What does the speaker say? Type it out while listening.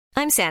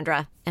I'm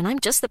Sandra, and I'm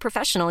just the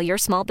professional your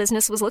small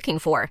business was looking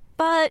for.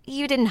 But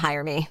you didn't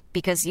hire me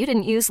because you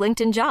didn't use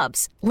LinkedIn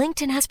Jobs.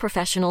 LinkedIn has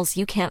professionals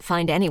you can't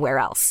find anywhere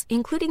else,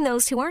 including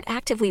those who aren't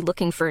actively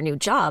looking for a new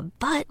job,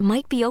 but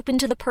might be open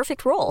to the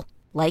perfect role,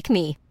 like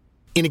me.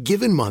 In a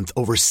given month,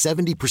 over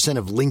 70%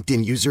 of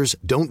LinkedIn users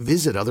don't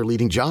visit other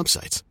leading job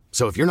sites.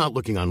 So if you're not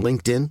looking on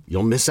LinkedIn,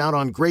 you'll miss out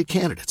on great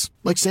candidates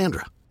like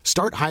Sandra.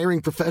 Start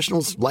hiring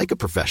professionals like a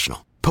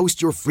professional.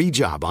 Post your free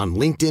job on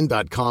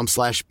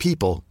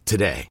linkedin.com/people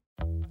today.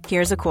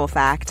 Here's a cool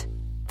fact.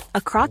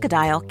 A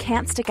crocodile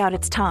can't stick out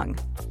its tongue.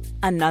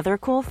 Another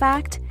cool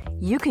fact,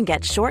 you can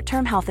get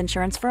short-term health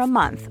insurance for a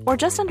month or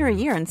just under a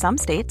year in some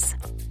states.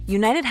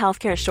 United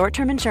Healthcare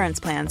short-term insurance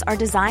plans are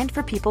designed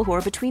for people who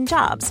are between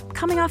jobs,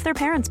 coming off their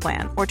parents'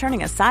 plan, or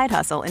turning a side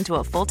hustle into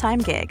a full-time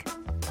gig.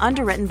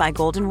 Underwritten by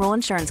Golden Rule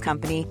Insurance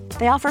Company,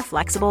 they offer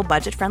flexible,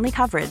 budget-friendly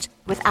coverage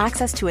with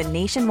access to a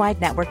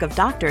nationwide network of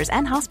doctors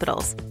and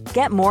hospitals.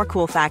 Get more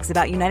cool facts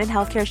about United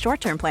Healthcare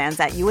short-term plans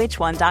at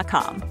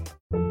uh1.com.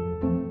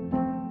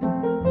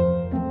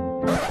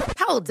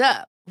 Hold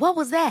up. What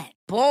was that?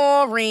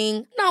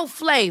 Boring. No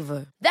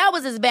flavor. That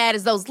was as bad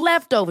as those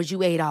leftovers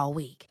you ate all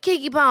week.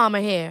 Keke Palmer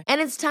here, and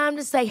it's time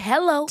to say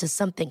hello to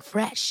something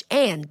fresh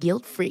and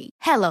guilt-free.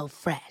 Hello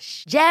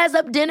Fresh. Jazz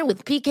up dinner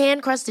with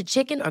pecan-crusted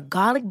chicken or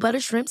garlic butter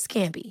shrimp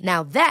scampi.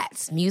 Now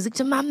that's music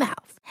to my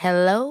mouth.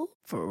 Hello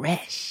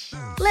Fresh.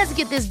 Let's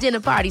get this dinner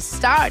party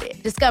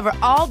started. Discover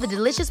all the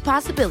delicious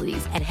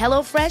possibilities at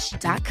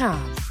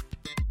hellofresh.com.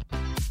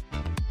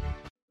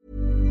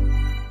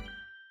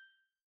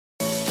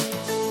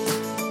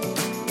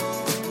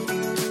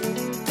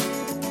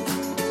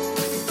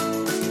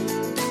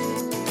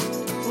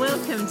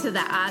 Welcome to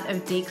the Art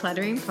of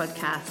Decluttering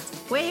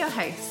podcast. We're your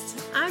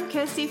hosts. I'm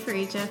Kirsty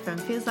Farrugia from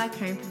Feels Like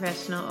Home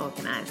Professional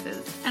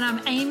Organisers. And I'm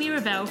Amy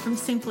Revell from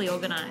Simply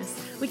Organised.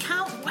 We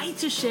can't wait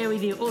to share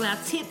with you all our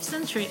tips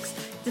and tricks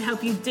to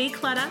help you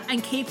declutter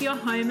and keep your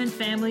home and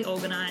family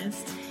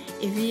organised.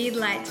 If you'd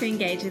like to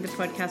engage with the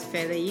podcast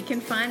further, you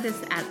can find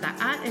us at the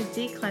Art of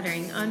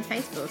Decluttering on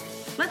Facebook.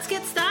 Let's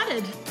get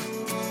started.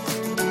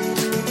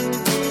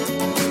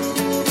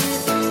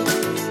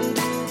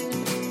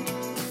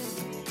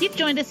 You've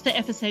joined us for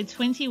episode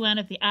 21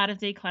 of the Art of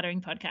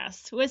Decluttering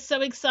podcast. We're so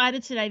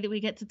excited today that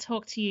we get to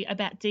talk to you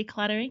about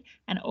decluttering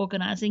and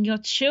organising your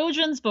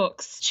children's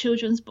books.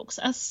 Children's books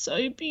are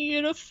so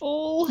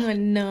beautiful. I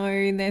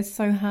know, they're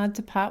so hard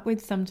to part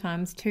with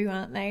sometimes too,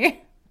 aren't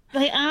they?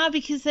 They are,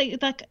 because they're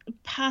like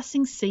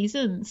passing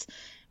seasons.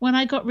 When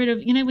I got rid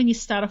of, you know, when you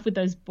start off with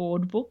those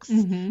board books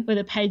where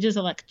the pages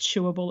are like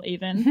chewable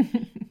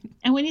even.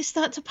 And when you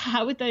start to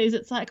part with those,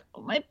 it's like,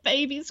 oh, my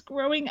baby's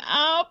growing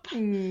up.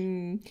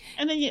 And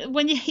then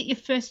when you hit your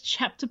first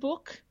chapter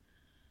book,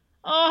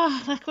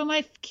 oh, like when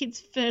my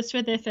kids first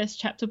read their first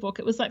chapter book,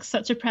 it was like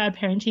such a proud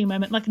parenting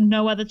moment. Like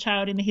no other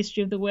child in the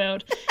history of the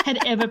world had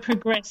ever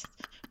progressed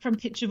from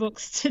picture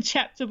books to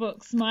chapter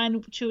books.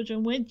 Mine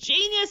children were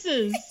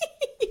geniuses.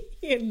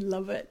 You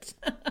love it.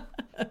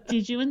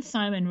 Did you and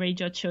Simon read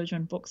your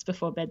children books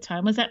before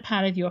bedtime? Was that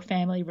part of your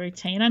family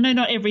routine? I know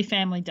not every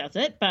family does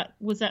it, but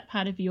was that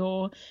part of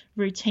your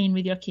routine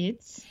with your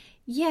kids?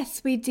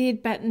 Yes, we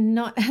did, but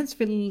not as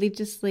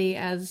religiously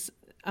as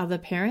other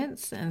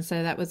parents. And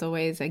so that was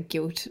always a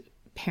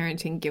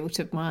parenting guilt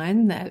of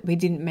mine, that we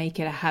didn't make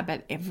it a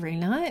habit every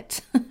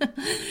night.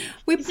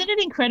 Isn't it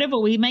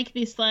incredible? We make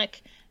this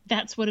like,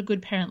 that's what a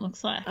good parent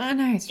looks like. I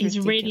know, it's ridiculous.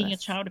 Is reading a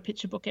child a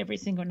picture book every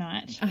single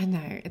night. I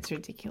know, it's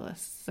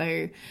ridiculous.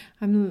 So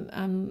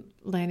I'm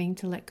learning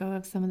to let go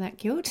of some of that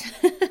guilt.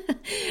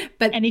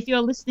 And if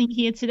you're listening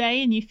here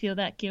today and you feel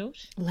that guilt,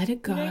 let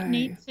it go. You don't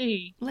need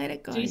to. Let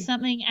it go. Do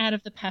something out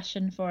of the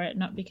passion for it,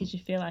 not because you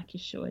feel like you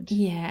should.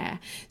 Yeah.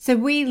 So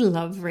we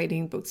love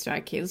reading books to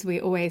our kids. We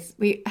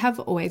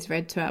have always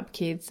read to our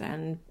kids,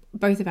 and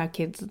both of our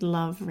kids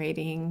love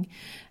reading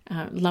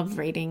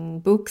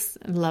books,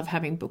 and love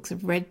having books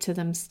read to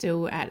them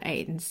still at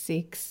 8 and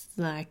 6.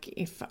 Like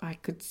if I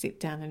could sit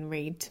down and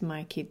read to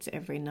my kids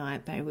every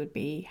night, they would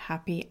be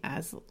happy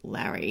as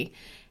Larry.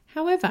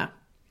 However,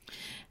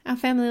 our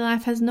family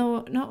life has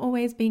not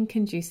always been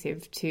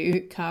conducive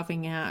to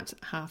carving out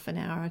half an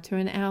hour to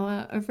an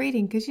hour of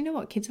reading, because you know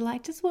what kids are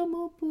like, just one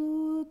more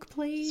book,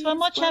 please. Just one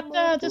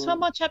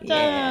more chapter.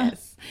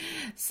 Yes.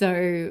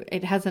 So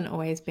it hasn't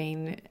always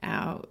been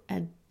a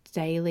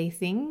daily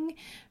thing,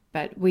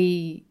 but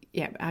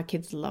our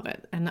kids love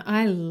it. And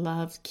I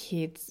love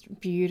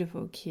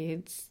beautiful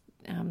kids,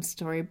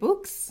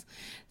 storybooks.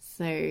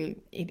 So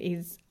it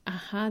is a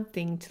hard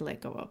thing to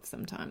let go of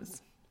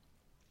sometimes.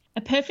 A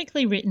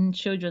perfectly written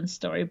children's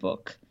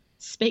storybook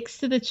speaks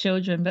to the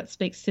children but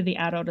speaks to the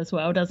adult as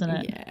well, doesn't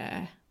it?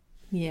 Yeah.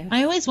 Yeah.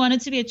 I always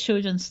wanted to be a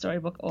children's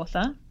storybook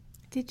author.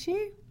 Did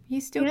you? You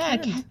still can. I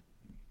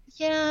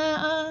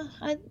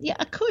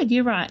could.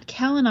 You're right.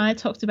 Cal and I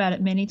talked about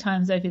it many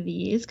times over the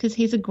years, because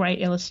he's a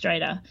great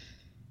illustrator,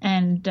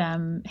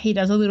 and he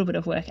does a little bit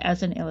of work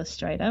as an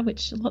illustrator,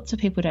 which lots of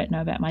people don't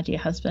know about my dear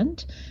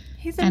husband.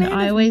 He's a man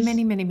of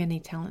many, many,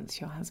 many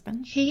talents, your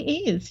husband.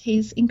 He is.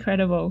 He's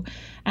incredible.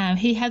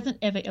 He hasn't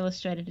ever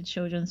illustrated a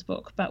children's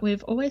book, but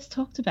we've always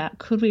talked about,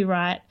 could we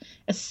write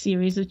a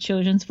series of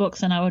children's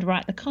books, and I would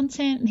write the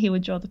content and he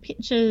would draw the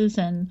pictures,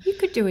 and you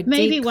could do a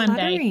maybe decluttering one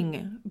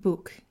day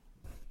book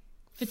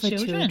for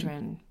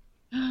children.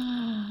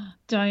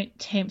 Don't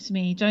tempt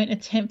me. Don't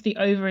attempt the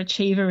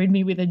overachiever in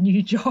me with a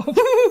new job.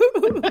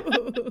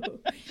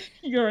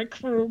 You're a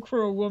cruel,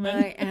 cruel woman.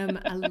 I am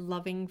a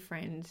loving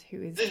friend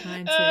who is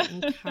trying to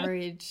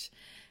encourage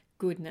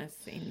goodness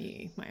in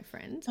you, my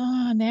friend.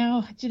 Oh,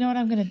 now, do you know what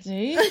I'm going to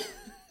do?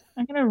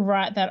 I'm going to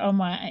write that on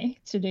my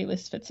to-do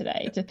list for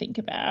today to think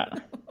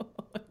about.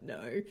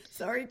 No,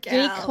 sorry,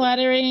 Cal.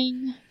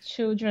 Decluttering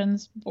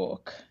children's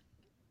book.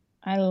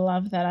 I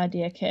love that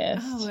idea,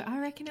 Kirst. Oh, I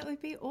reckon it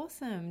would be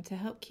awesome to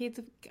help kids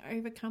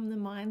overcome the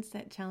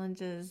mindset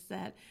challenges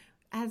that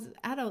as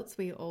adults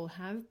we all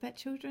have, but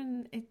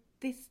children,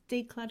 this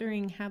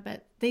decluttering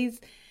habit,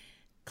 these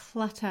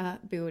clutter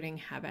building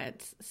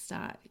habits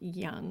start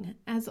young.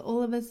 As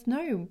all of us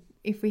know,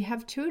 if we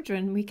have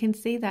children, we can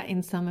see that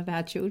in some of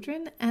our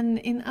children, and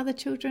in other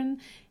children,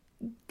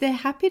 they're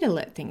happy to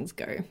let things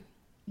go.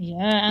 Yeah,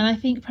 and I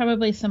think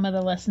probably some of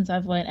the lessons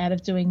I've learned out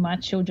of doing my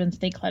children's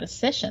declutter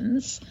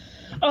sessions.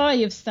 Oh,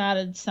 you've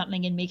started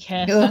something in me,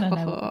 Kirst. I don't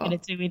know what I'm going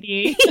to do with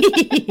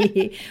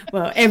you.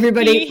 Well,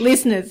 everybody,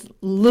 listeners,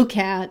 look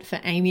out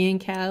for Amy and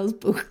Cal's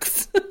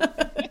books.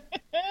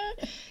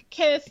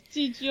 Kirst,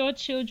 did your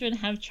children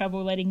have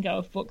trouble letting go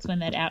of books when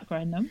they'd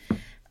outgrown them?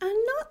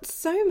 Not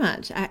so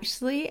much,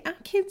 actually. Our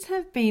kids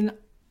have been,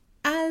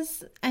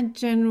 as a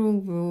general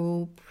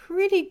rule,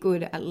 pretty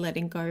good at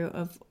letting go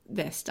of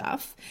their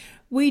stuff.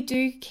 We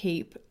do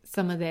keep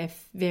some of their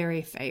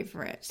very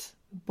favourite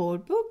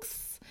board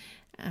books.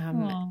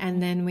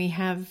 And then we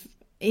have,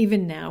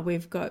 even now,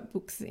 we've got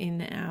books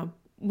in our,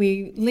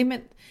 we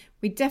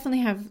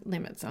definitely have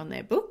limits on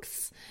their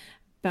books,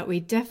 but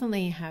we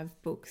definitely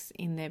have books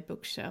in their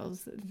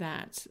bookshelves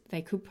that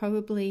they could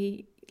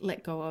probably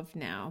let go of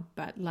now.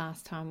 But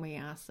last time we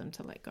asked them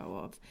to let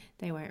go of,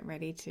 they weren't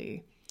ready to.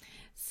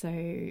 So,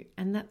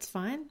 and that's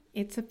fine.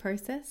 It's a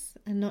process,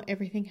 and not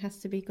everything has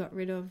to be got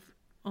rid of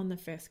on the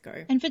first go.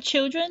 And for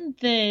children,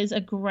 there's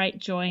a great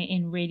joy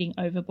in reading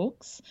over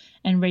books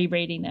and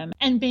rereading them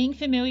and being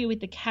familiar with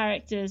the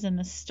characters and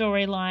the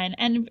storyline.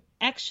 And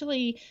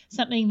actually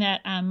something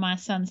that my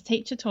son's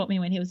teacher taught me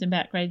when he was in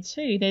about grade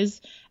 2, there's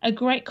a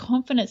great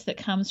confidence that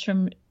comes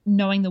from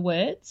knowing the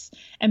words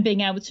and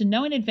being able to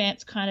know in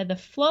advance kind of the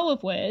flow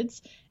of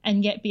words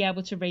and yet be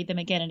able to read them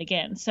again and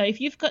again. So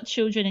if you've got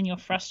children and you're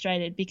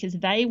frustrated because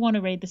they want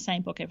to read the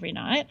same book every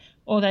night,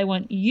 or they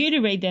want you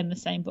to read them the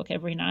same book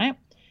every night,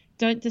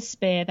 don't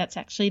despair. That's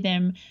actually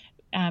them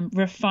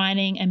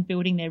refining and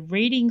building their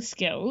reading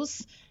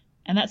skills.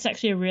 And that's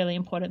actually a really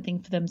important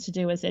thing for them to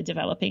do as they're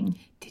developing.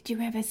 Did you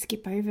ever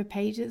skip over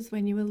pages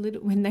when you were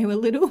little? When they were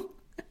little?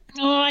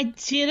 Oh, I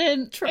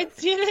didn't. I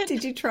didn't.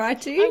 Did you try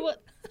to?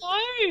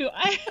 No.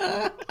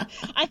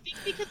 I think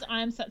because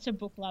I'm such a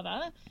book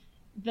lover,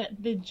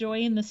 that the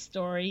joy in the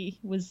story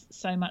was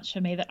so much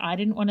for me that I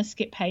didn't want to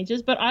skip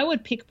pages. But I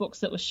would pick books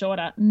that were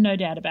shorter, no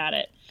doubt about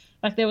it.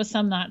 Like there were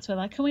some nights where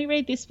like, can we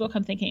read this book?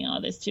 I'm thinking, oh,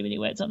 there's too many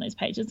words on those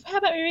pages. How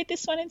about we read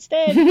this one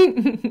instead?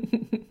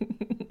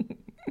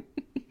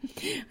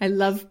 I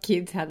love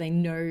kids, how they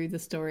know the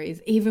stories,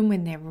 even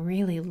when they're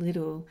really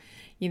little,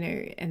 you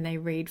know, and they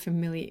read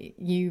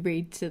you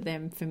read to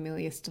them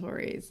familiar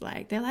stories.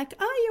 Like they're like,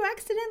 oh, you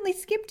accidentally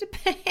skipped a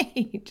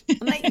page.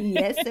 I'm like,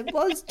 yes, it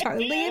was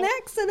totally an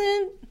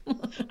accident.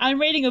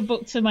 I'm reading a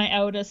book to my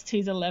eldest,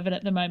 who's 11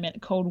 at the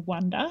moment, called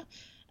Wonder.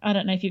 I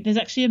don't know if there's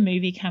actually a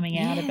movie coming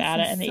out about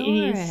it, and it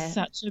is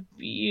such a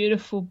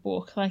beautiful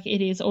book. Like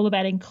it is all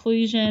about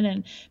inclusion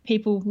and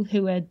people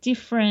who are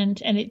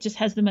different, and it just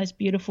has the most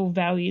beautiful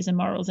values and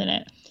morals in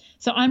it.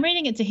 So I'm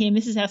reading it to him.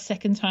 This is our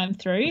second time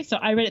through. So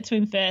I read it to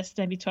him first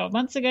maybe 12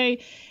 months ago.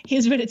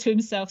 He's read it to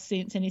himself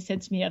since, and he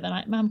said to me the other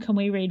night, Mum, can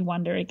we read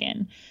Wonder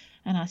again?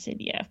 And I said,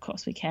 yeah, of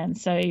course we can.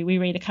 So we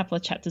read a couple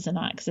of chapters a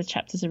night because the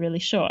chapters are really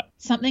short.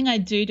 Something I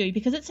do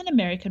because it's an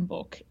American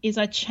book, is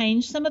I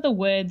change some of the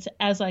words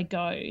as I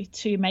go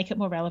to make it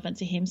more relevant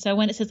to him. So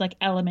when it says like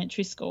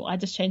elementary school, I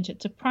just change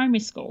it to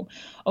primary school.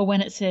 Or when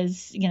it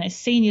says, you know,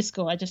 senior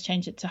school, I just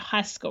change it to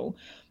high school.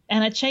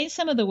 And I change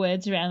some of the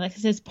words around. Like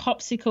it says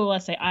popsicle, I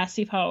say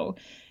icy pole.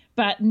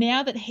 But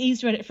now that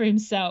he's read it for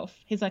himself,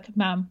 he's like,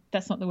 Mum,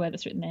 that's not the word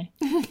that's written there.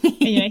 And,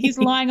 you know, he's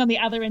lying on the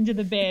other end of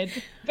the bed,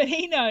 but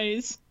he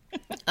knows.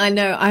 I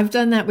know. I've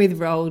done that with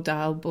Roald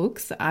Dahl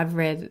books. I've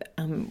read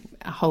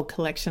a whole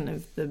collection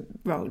of the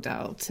Roald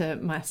Dahl to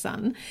my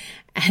son,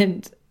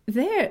 and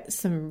there are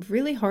some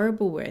really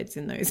horrible words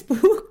in those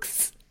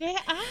books. There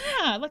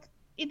are, like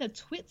in the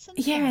twits and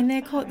stuff. Yeah, and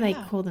they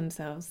call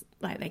themselves,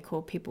 like they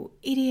call people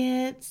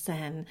idiots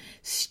and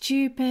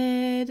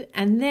stupid,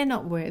 and they're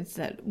not words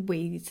that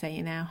we say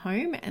in our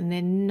home, and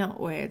they're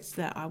not words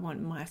that I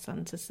want my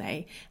son to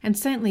say, and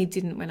certainly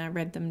didn't when I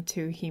read them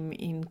to him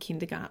in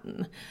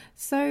kindergarten.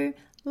 So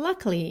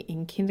luckily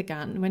in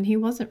kindergarten, when he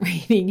wasn't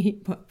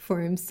reading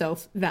for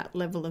himself that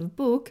level of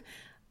book,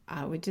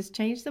 I would just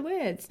change the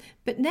words.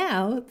 But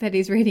now that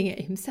he's reading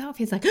it himself,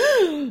 he's like,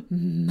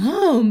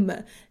 Mum,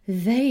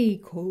 they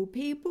call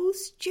people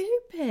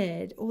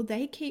stupid, or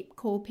they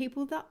call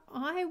people the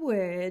I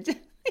word.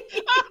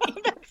 Oh,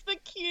 that's the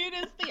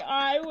cutest, the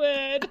I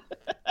word.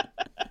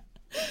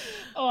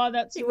 Oh,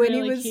 that's really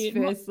when he was cute.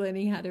 first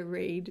learning how to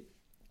read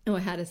or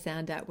how to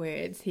sound out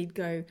words, he'd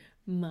go,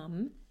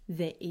 Mum,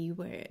 the E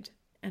word.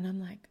 And I'm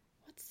like,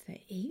 what's the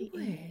E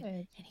word?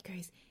 And he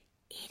goes,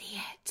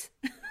 idiot.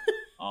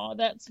 Oh,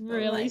 that's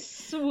really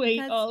sweet,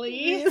 That's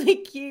Ollie. really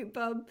cute,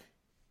 Bob.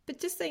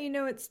 But just so you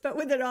know, it's spelled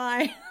with an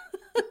I.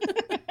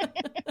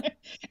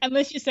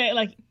 Unless you say it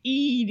like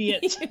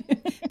idiot.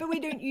 But we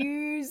don't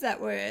use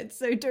that word,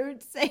 so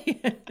don't say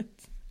it.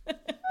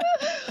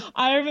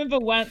 I remember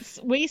once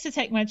we used to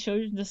take my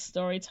children to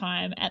story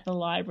time at the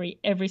library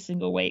every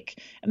single week,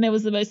 and there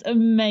was the most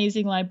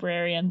amazing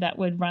librarian that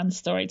would run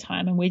story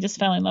time, and we just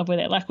fell in love with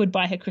it. Like, we'd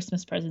buy her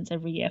Christmas presents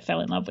every year,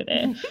 fell in love with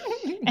it.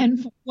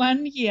 And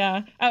one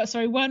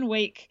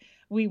week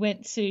we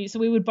went to, so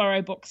we would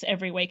borrow books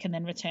every week and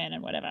then return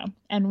and whatever.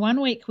 And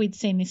one week we'd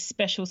seen this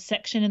special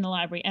section in the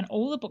library and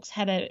all the books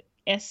had a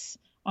S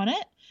on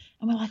it.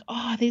 And we're like,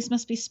 oh, these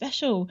must be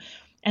special.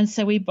 And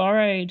so we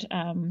borrowed,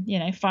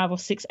 5 or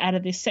 6 out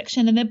of this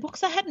section. And they're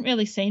books I hadn't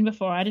really seen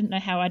before. I didn't know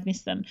how I'd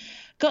missed them.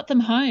 Got them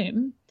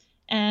home,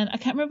 and I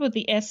can't remember what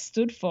the S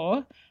stood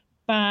for,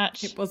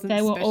 but it wasn't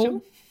they were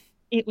special.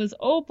 It was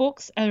all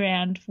books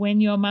around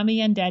when your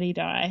mummy and daddy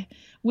die,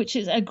 which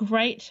is a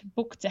great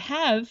book to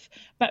have,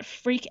 but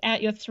freak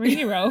out your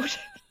 3-year-old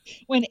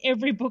when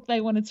every book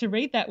they wanted to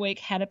read that week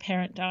had a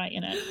parent die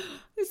in it.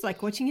 It's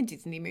like watching a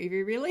Disney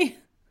movie, really.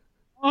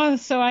 Oh,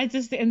 so I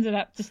just ended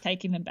up just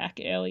taking them back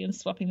early and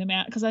swapping them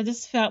out because I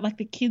just felt like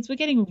the kids were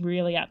getting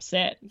really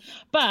upset.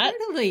 But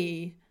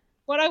Totally.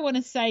 what I want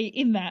to say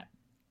in that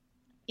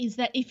is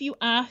that if you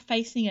are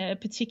facing a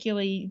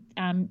particularly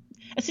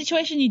a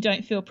situation you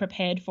don't feel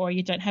prepared for,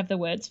 you don't have the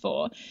words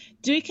for,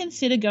 do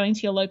consider going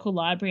to your local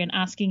library and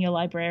asking your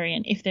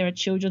librarian if there are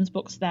children's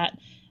books that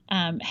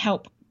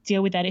help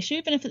deal with that issue,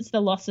 even if it's the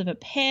loss of a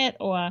pet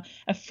or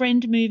a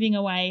friend moving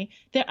away.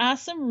 There are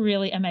some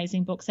really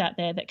amazing books out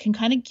there that can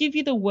kind of give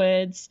you the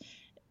words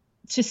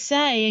to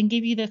say and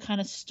give you the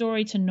kind of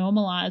story to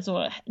normalize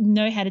or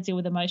know how to deal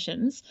with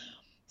emotions.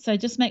 So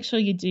just make sure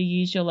you do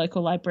use your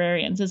local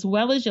librarians as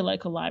well as your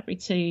local library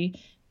to,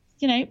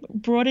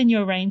 broaden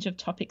your range of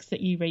topics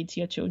that you read to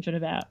your children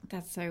about.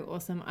 That's so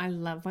awesome. I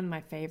love, one of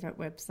my favorite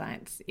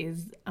websites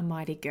is A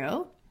Mighty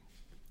Girl.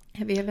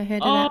 Have you ever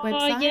heard of that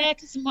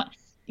website? Oh,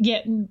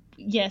 yeah,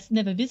 yes,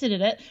 never visited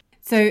it.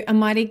 So A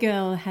Mighty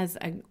Girl has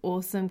an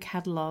awesome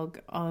catalogue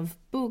of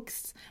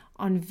books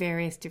on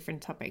various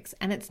different topics,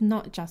 and it's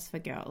not just for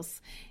girls.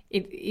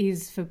 It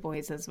is for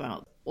boys as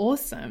well.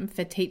 Awesome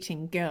for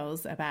teaching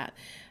girls about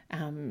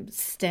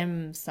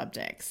STEM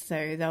subjects.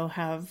 So they'll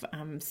have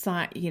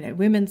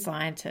women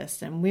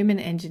scientists and women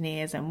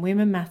engineers and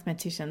women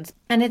mathematicians.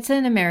 And it's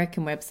an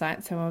American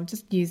website, so I'll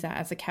just use that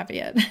as a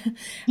caveat.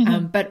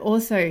 But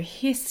also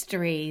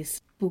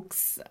histories,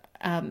 books.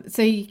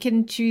 So you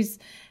can choose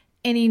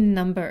any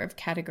number of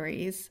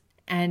categories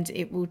and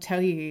it will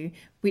tell you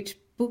which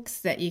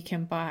books that you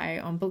can buy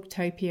on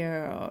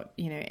Booktopia or,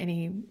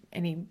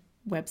 any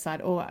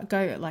website, or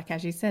go, like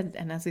as you said,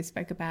 and as we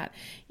spoke about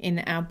in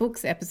our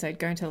books episode,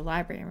 going to the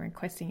library and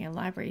requesting a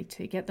library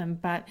to get them.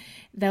 But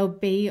they'll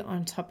be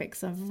on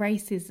topics of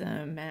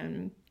racism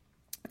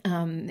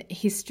and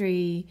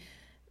history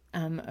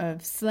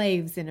of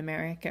slaves in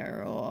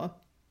America, or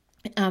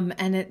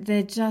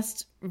they're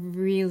just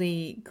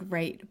really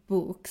great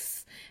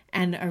books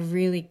and a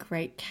really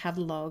great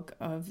catalogue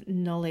of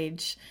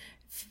knowledge,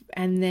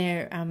 and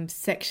they're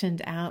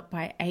sectioned out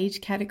by age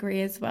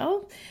category as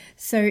well.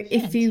 So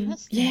if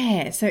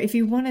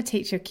you want to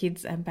teach your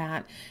kids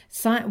about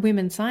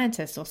women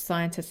scientists or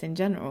scientists in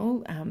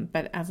general,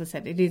 but as I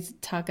said, it is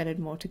targeted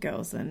more to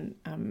girls, and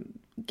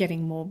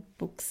getting more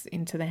books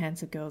into the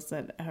hands of girls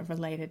that are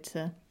related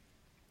to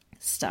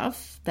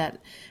stuff that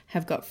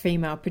have got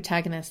female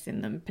protagonists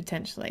in them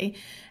potentially,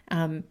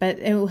 but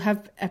it will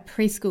have a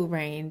preschool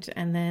range,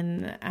 and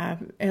then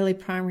early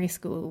primary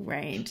school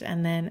range,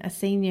 and then a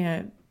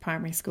senior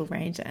primary school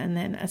range, and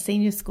then a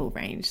senior school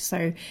range.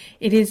 So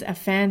it is a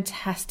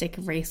fantastic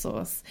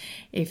resource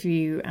if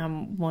you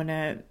want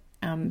to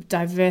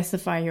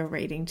diversify your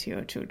reading to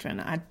your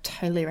children. I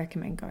totally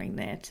recommend going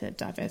there to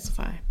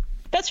diversify.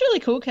 That's really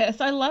cool, Kirst.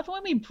 I love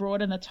when we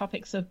broaden the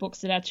topics of books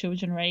that our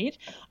children read.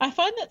 I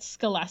find that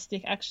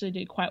Scholastic actually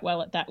do quite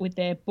well at that with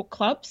their book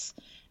clubs.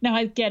 Now,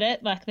 I get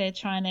it, like they're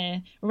trying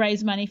to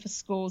raise money for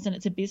schools and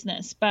it's a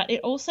business, but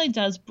it also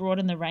does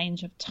broaden the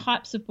range of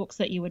types of books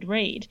that you would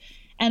read.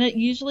 And it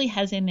usually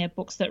has in there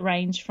books that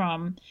range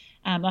from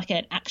like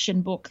an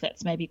action book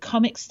that's maybe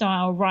comic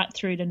style right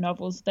through to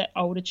novels that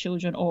older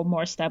children or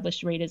more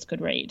established readers could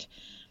read.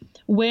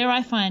 Where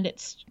I find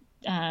it's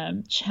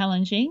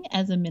challenging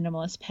as a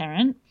minimalist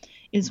parent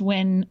is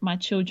when my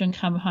children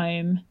come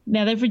home.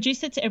 Now, they've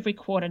reduced it to every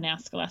quarter now,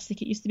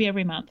 Scholastic. It used to be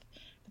every month.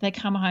 they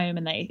come home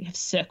and they have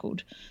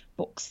circled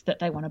books that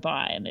they want to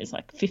buy, and there's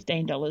like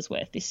 $15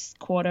 worth this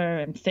quarter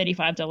and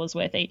 $35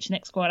 worth each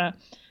next quarter.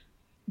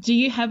 Do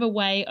you have a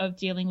way of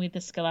dealing with the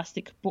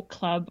Scholastic Book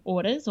Club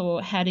orders,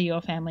 or how do your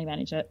family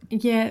manage it?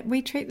 Yeah,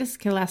 we treat the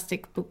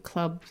Scholastic Book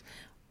Club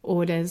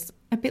orders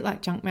a bit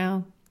like junk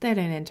mail. They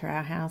don't enter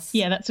our house.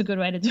 Yeah, that's a good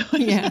way to do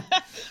it. Yeah.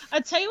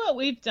 I'll tell you what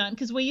we've done,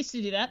 because we used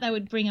to do that. They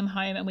would bring them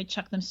home and we'd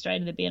chuck them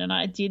straight in the bin. And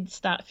I did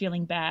start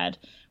feeling bad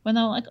when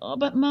they were like, oh,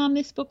 but Mum,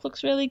 this book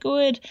looks really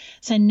good.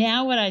 So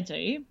now what I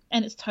do,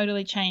 and it's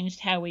totally changed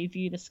how we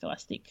view the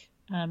Scholastic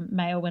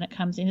mail when it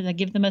comes in, is I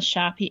give them a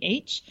Sharpie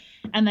each,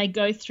 and they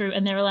go through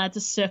and they're allowed to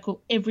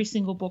circle every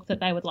single book that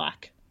they would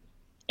like.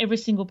 Every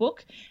single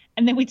book.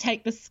 And then we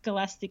take the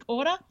Scholastic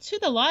order to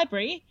the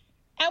library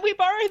and we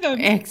borrow them.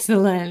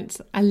 Excellent.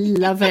 I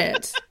love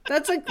it.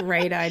 That's a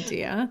great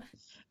idea.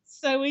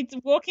 So we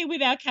walk in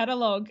with our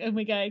catalogue and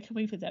we go, can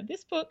we please have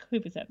this book? Can we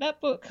please have that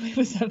book? Can we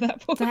please have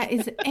that book? That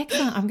is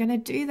excellent. I'm going to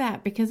do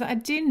that because I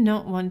do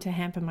not want to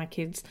hamper my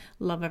kids'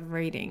 love of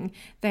reading.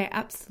 They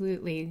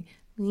absolutely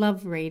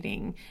love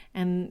reading.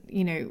 And,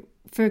 you know,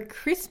 for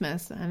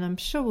Christmas, and I'm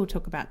sure we'll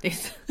talk about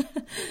this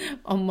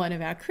on one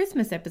of our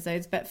Christmas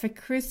episodes, but for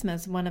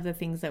Christmas, one of the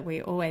things that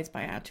we always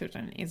buy our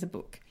children is a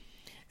book.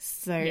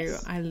 So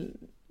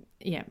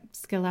yes.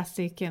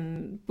 Scholastic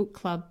and book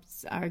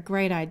clubs are a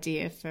great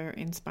idea for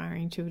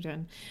inspiring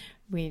children.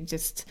 We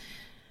just,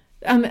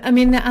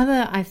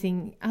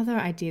 the other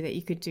idea that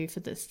you could do for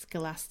the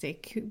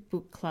Scholastic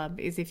Book Club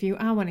is if you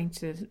are wanting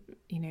to,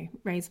 you know,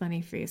 raise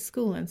money for your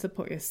school and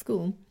support your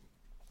school,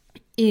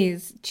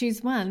 is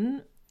choose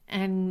one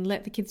and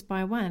let the kids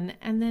buy one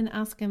and then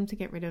ask them to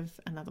get rid of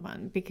another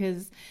one.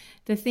 Because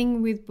the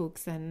thing with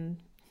books, and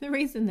the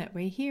reason that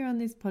we're here on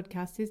this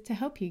podcast, is to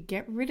help you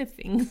get rid of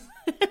things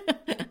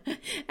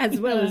as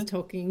well as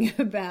talking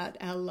about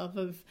our love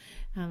of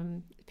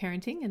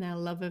parenting and our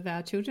love of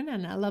our children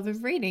and our love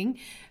of reading.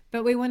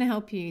 But we want to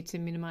help you to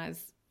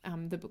minimize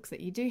the books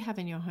that you do have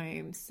in your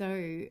home.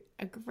 So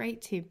a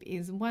great tip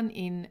is 1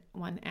 in,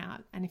 1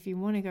 out. And if you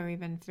want to go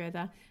even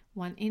further,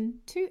 1 in,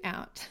 2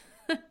 out.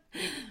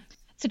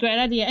 It's a great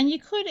idea. And you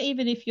could,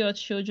 even if your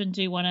children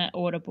do want to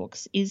order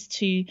books, is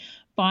to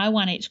buy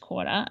one each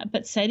quarter,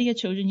 but say to your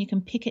children, you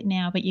can pick it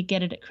now, but you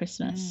get it at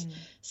Christmas.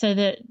 So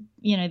that,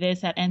 you know,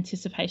 there's that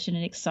anticipation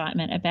and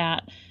excitement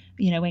about,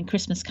 you know, when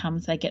Christmas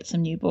comes, they get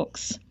some new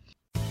books.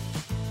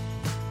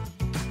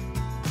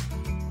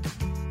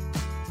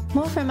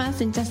 More from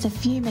us in just a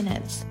few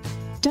minutes.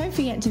 Don't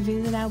forget to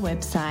visit our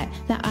website,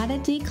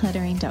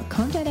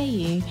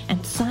 theartofdecluttering.com.au,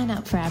 and sign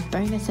up for our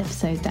bonus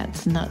episode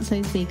that's not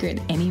so secret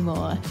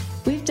anymore.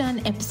 We've done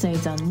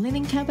episodes on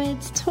linen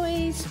cupboards,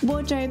 toys,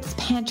 wardrobes,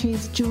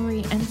 pantries,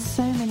 jewellery, and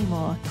so many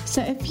more.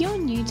 So if you're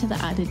new to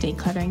The Art of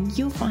Decluttering,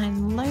 you'll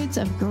find loads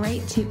of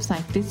great tips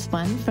like this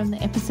one from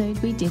the episode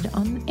we did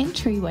on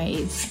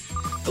entryways.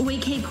 We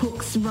keep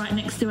hooks right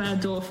next to our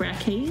door for our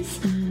keys,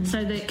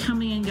 so that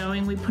coming and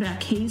going, we put our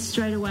keys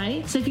straight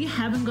away. So if you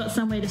haven't got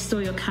somewhere to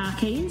store your car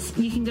keys,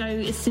 you can go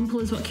as simple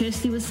as what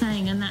Kirsty was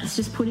saying, and that's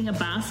just putting a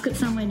basket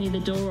somewhere near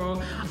the door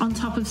or on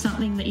top of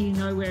something that you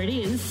know where it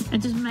is,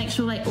 and just make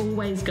sure they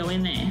always go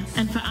in there.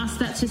 And for us,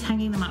 that's just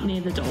hanging them up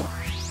near the door.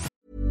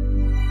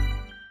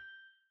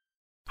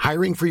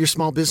 Hiring for your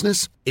small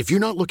business? If you're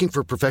not looking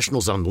for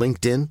professionals on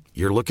LinkedIn,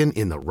 you're looking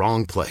in the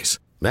wrong place.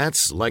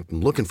 That's like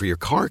looking for your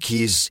car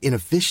keys in a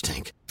fish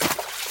tank.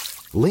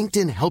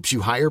 LinkedIn helps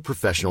you hire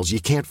professionals you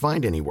can't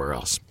find anywhere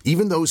else,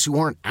 even those who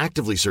aren't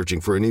actively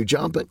searching for a new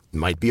job but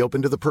might be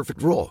open to the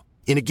perfect role.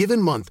 In a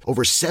given month,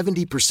 over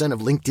 70% of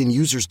LinkedIn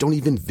users don't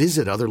even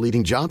visit other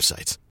leading job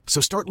sites.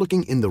 So start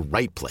looking in the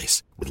right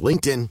place. With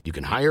LinkedIn, you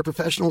can hire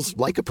professionals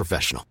like a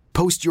professional.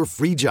 Post your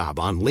free job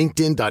on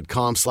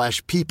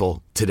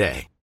linkedin.com/people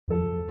today.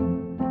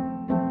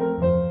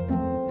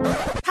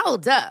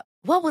 Hold up.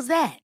 What was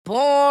that?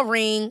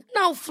 Boring.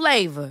 No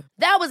flavor.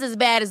 That was as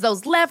bad as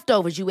those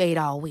leftovers you ate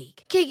all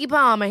week. Keke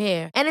Palmer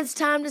here. And it's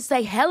time to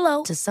say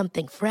hello to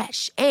something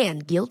fresh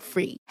and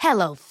guilt-free.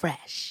 Hello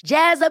Fresh.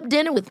 Jazz up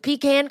dinner with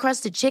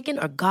pecan-crusted chicken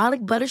or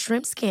garlic butter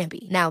shrimp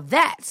scampi. Now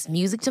that's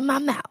music to my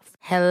mouth.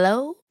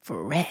 Hello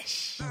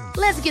Fresh.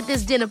 Let's get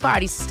this dinner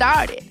party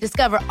started.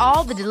 Discover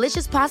all the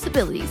delicious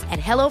possibilities at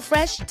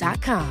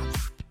HelloFresh.com.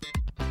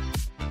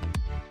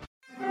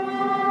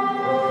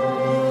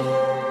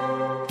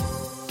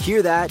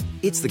 Hear that?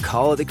 It's the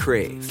call of the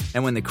Crave.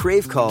 And when the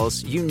Crave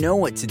calls, you know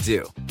what to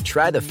do.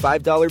 Try the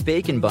 $5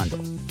 Bacon Bundle.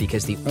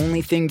 Because the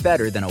only thing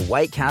better than a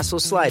White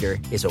Castle slider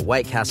is a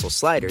White Castle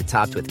slider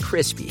topped with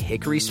crispy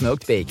hickory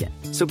smoked bacon.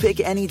 So pick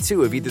any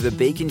two of either the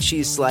Bacon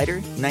Cheese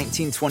Slider,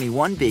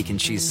 1921 Bacon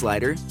Cheese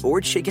Slider, or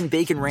Chicken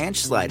Bacon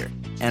Ranch Slider.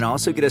 And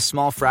also get a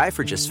small fry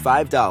for just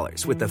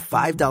 $5 with the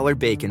 $5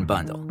 Bacon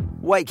Bundle.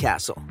 White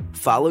Castle.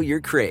 Follow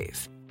your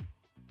Crave.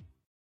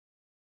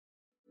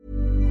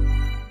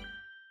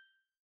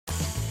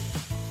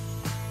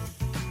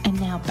 And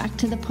now back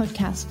to the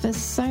podcast for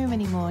so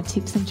many more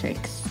tips and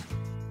tricks.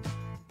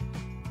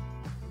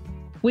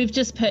 We've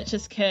just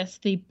purchased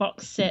the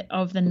box set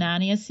of the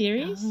Narnia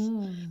series,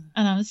 and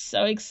I'm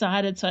so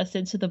excited. So I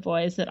said to the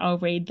boys that I'll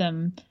read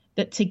them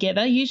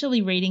together.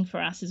 Usually reading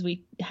for us is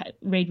we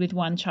read with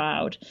one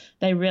child.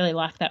 They really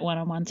like that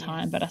one-on-one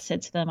time, but I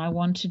said to them I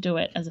want to do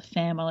it as a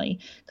family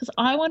because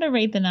I want to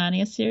read the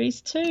Narnia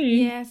series too.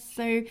 Yes,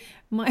 so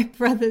my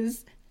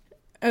brothers...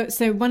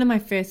 So one of my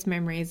first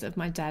memories of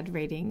my dad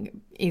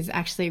reading is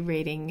actually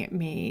reading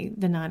me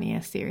the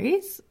Narnia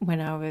series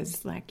when I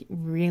was like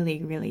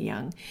really, really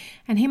young.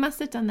 And he must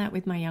have done that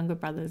with my younger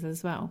brothers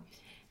as well.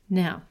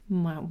 Now,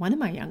 one of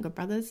my younger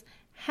brothers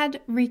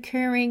had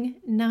recurring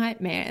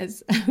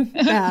nightmares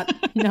about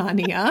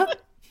Narnia.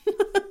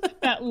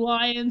 About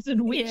lions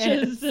and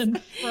witches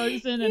and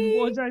Frozen and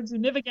wardrobes you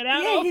never get out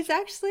of. Yeah, he's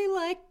actually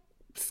like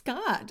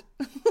scarred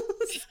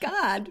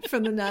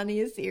from the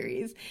Narnia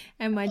series,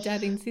 and my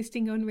dad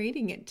insisting on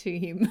reading it to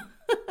him.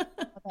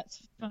 That's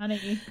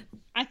funny.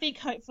 I think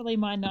hopefully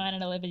my 9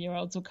 and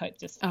 11-year-olds will cope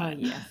just fine.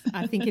 Oh, yes.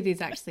 I think it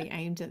is actually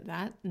aimed at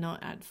that,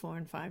 not at 4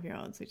 and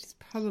 5-year-olds, which is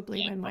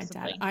probably when my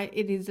dad...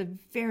 It is a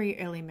very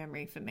early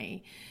memory for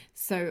me.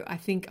 So I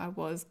think I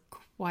was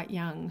quite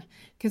young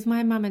because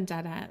my mum and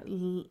dad are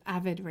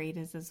avid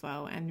readers as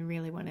well and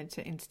really wanted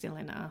to instill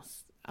in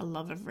us a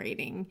love of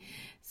reading.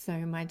 So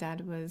my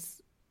dad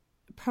was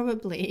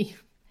probably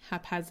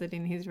haphazard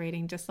in his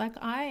reading, just like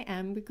I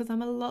am, because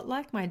I'm a lot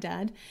like my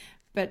dad.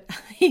 But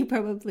he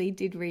probably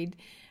did read,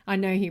 I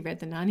know he read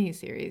the Narnia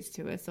series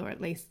to us, or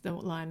at least The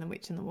Lion, the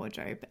Witch and the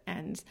Wardrobe.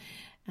 And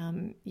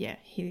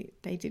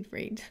they did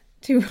read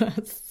to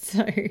us.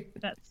 So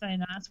that's so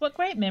nice. What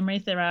great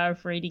memories there are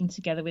of reading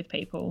together with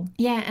people.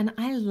 Yeah, and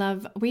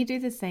we do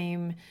the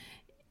same.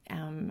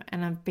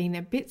 And I've been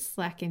a bit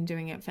slack in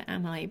doing it for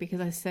Emily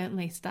because I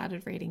certainly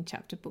started reading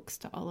chapter books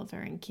to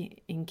Oliver in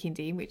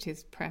kindy, which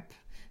is prep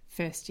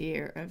first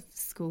year of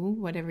school,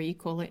 whatever you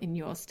call it in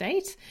your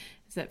state.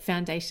 Is it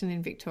foundation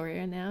in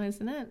Victoria now,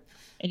 isn't it?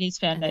 It is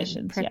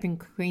foundation. Prep in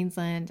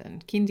Queensland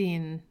and kindy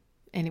in...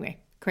 Anyway,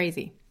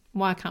 crazy.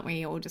 Why can't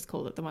we all just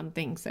call it the one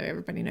thing so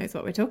everybody knows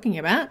what we're talking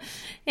about?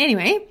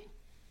 Anyway,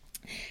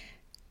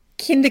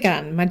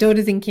 kindergarten. My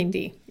daughter's in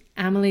kindy.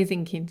 Emily's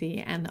in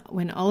kindy, and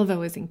when Oliver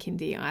was in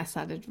kindy, I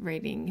started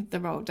reading the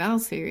Roald Dahl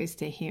series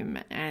to him,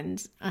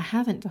 and I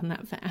haven't done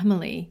that for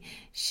Emily.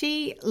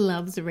 She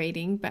loves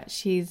reading, but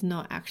she's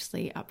not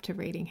actually up to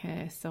reading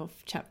her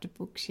self-chapter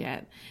books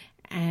yet,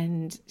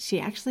 and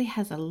she actually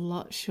has a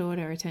lot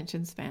shorter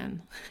attention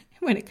span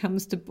when it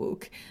comes to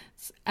books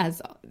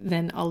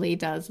than Ollie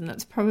does, and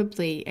that's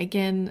probably,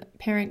 again,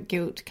 parent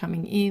guilt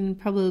coming in,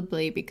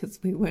 probably because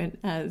we weren't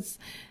as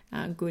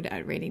good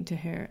at reading to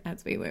her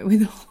as we were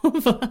with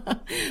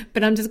Oliver.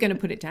 But I'm just going to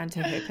put it down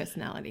to her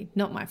personality.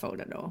 Not my fault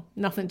at all.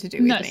 Nothing to do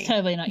with me. No, it's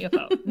totally not your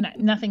fault. No,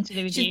 nothing to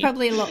do with you. She's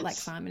probably a lot like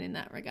Simon in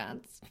that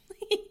regards.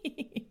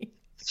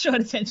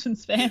 Short attention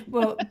span.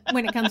 Well,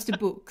 when it comes to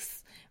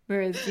books,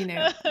 whereas,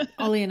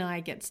 Ollie and I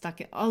get stuck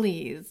at...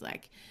 Ollie is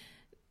like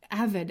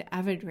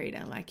avid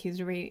reader. Like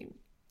he's reading...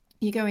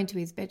 You go into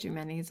his bedroom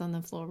and he's on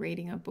the floor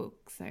reading a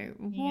book. So it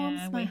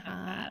warms my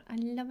heart. I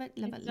love it,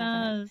 love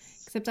it.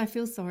 Except I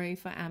feel sorry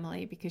for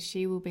Emily because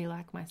she will be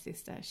like my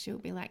sister. She'll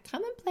be like,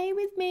 come and play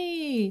with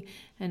me.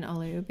 And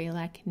Ollie will be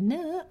like,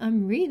 no,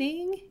 I'm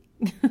reading.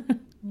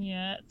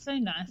 Yeah, it's so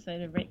nice though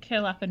to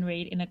curl up and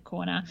read in a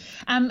corner.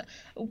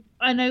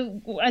 I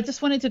know I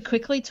just wanted to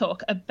quickly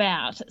talk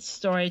about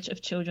storage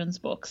of children's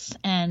books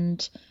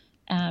and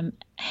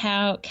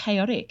how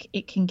chaotic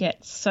it can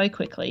get so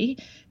quickly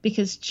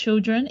because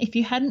children, if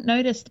you hadn't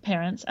noticed,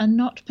 parents are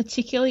not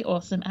particularly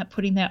awesome at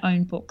putting their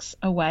own books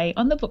away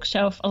on the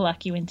bookshelf or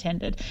like you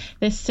intended.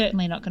 They're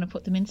certainly not going to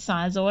put them in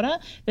size order.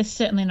 They're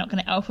certainly not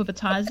going to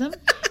alphabetize them.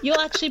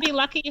 You'll actually be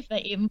lucky if they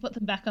even put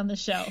them back on the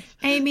shelf.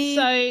 Amy,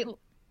 so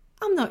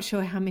I'm not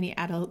sure how many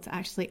adults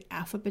actually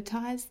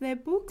alphabetize their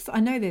books. I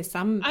know there's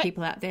some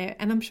people out there,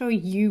 and I'm sure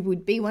you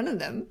would be one of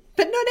them,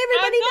 but not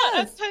everybody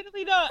does. I'm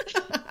totally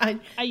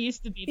not. I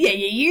used to be. Yeah,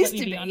 you used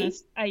to be.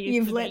 Honest,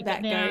 You've let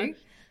that go.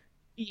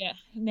 Yeah,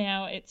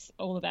 now it's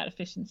all about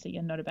efficiency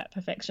and not about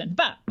perfection.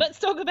 But let's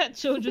talk about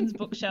children's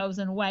bookshelves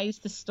and ways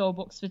to store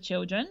books for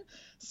children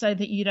so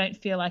that you don't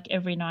feel like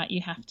every night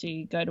you have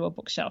to go to a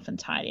bookshelf and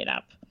tidy it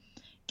up.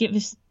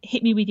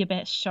 Hit me with your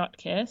best shot,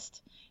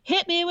 Kirst.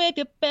 Hit me with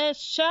your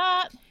best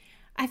shot.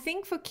 I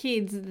think for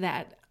kids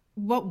that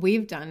what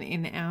we've done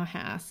in our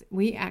house,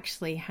 we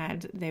actually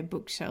had their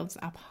bookshelves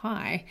up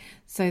high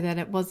so that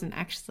it wasn't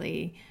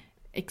actually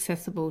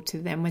accessible to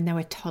them when they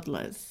were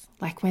toddlers,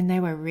 like when they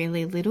were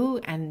really little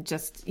and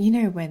just,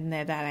 when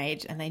they're that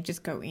age and they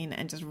just go in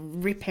and just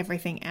rip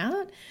everything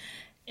out.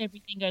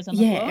 Everything goes on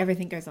the floor? Yeah,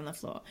 everything goes on the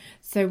floor.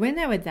 So when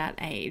they were that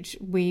age,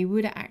 we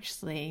would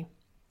actually,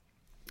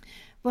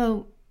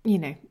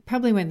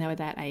 probably when they were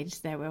that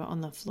age, they were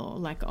on the floor,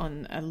 like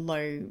on a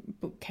low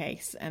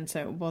bookcase, and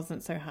so it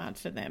wasn't so hard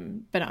for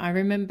them. But I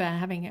remember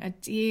having a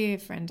dear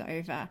friend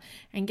over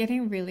and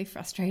getting really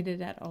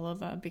frustrated at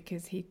Oliver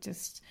because he'd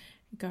just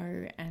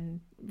go and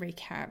wreak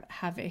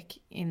havoc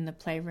in the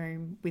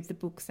playroom with the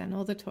books and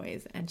all the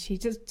toys. And she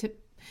just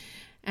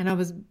and I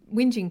was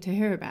whinging to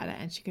her about it,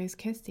 and she goes,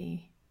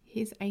 Kirsty,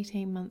 he's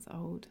 18 months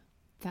old.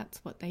 That's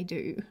what they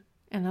do.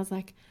 And I was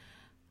like,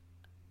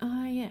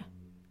 oh, yeah,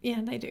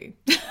 they do.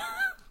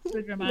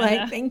 Good reminder.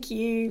 Like, thank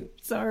you.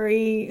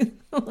 Sorry.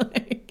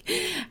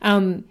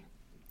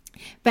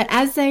 But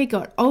as they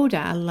got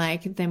older,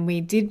 like, then we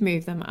did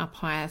move them up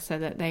higher so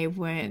that they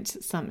weren't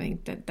something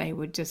that they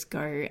would just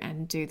go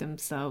and do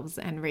themselves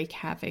and wreak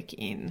havoc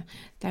in.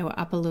 They were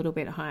up a little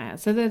bit higher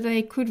so that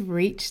they could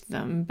reach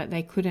them, but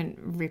they couldn't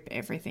rip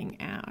everything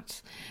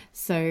out.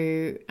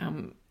 So,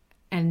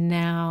 and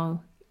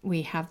now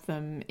we have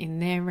them in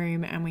their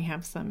room and we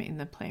have some in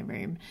the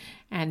playroom,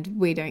 and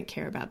we don't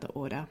care about the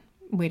order.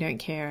 We don't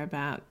care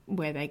about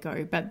where they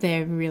go, but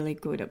they're really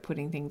good at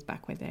putting things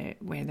back where they're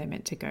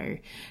meant to go.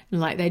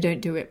 Like, they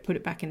don't put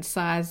it back in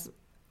size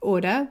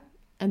order,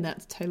 and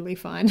that's totally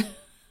fine.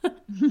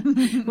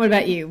 What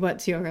about you?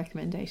 What's your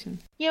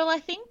recommendation? Yeah, well, I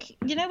think,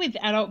 with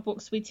adult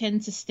books, we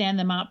tend to stand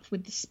them up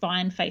with the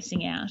spine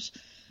facing out.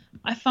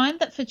 I find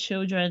that for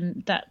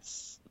children,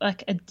 that's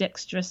like a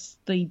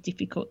dexterously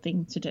difficult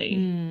thing to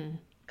do.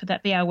 Could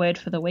that be our word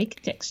for the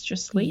week?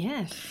 Dexterously?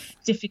 Yes.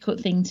 Difficult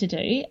thing to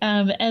do.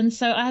 And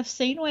so I've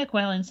seen work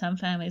well in some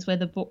families where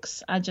the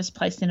books are just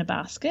placed in a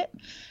basket.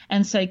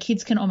 And so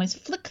kids can almost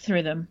flick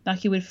through them,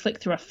 like you would flick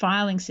through a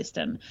filing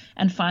system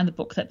and find the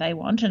book that they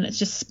want. And it's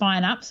just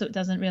spine up, so it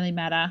doesn't really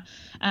matter.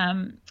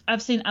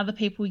 I've seen other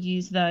people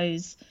use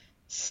those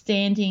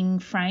standing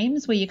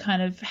frames where you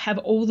kind of have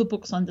all the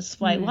books on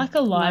display like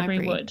a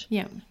library would.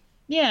 Yeah.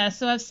 Yeah,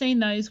 so I've seen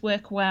those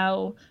work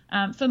well.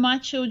 For my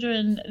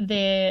children,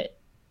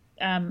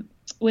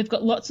 we've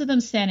got lots of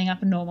them standing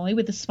up normally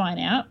with the spine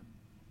out,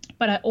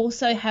 but I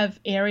also have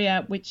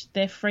area which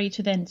they're free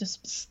to then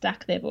just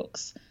stack their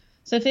books.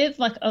 So if there's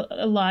like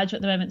Elijah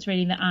at the moment is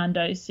reading the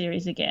Ando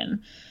series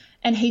again,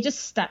 and he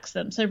just stacks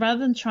them. So rather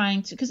than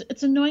trying to, because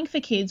it's annoying for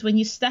kids when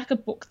you stack a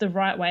book the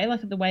right way,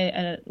 like the way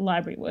a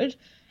library would,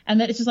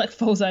 and then it just like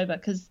falls over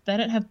because they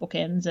don't have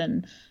bookends,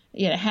 and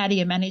how do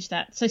you manage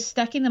that? So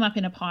stacking them up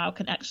in a pile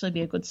can actually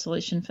be a good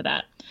solution for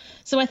that.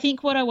 So I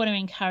think what I want to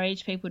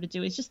encourage people to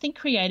do is just think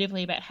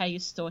creatively about how you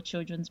store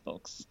children's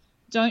books.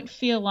 Don't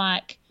feel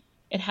like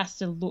it has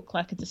to look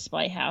like a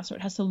display house or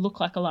it has to look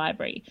like a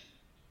library.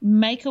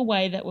 Make a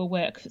way that will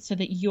work so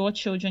that your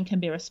children can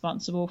be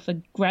responsible for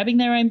grabbing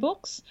their own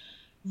books,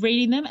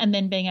 reading them, and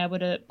then being able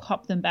to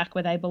pop them back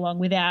where they belong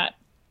without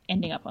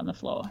ending up on the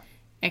floor.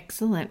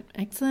 Excellent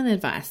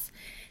advice.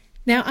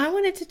 Now, I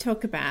wanted to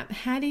talk about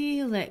how do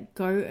you let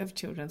go of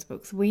children's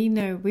books? We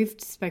know we've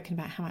spoken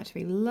about how much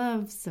we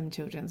love some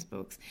children's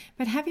books,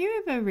 but have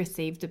you ever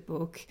received a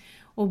book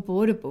or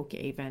bought a book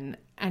even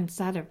and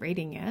started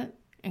reading it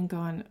and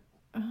gone,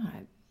 oh,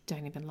 I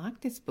don't even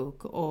like this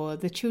book, or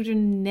the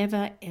children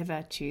never,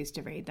 ever choose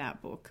to read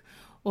that book,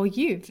 or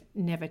you've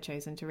never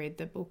chosen to read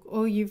the book,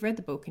 or you've read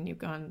the book and you've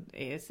gone,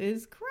 this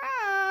is crap.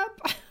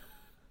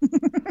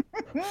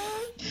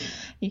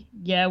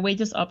 Yeah, we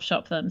just op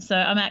shop them. So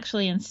I'm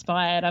actually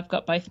inspired. I've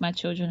got both my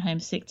children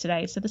home sick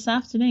today. So this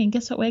afternoon,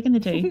 guess what we're going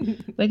to do?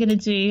 We're going to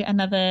do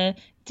another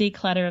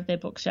declutter of their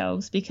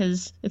bookshelves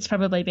because it's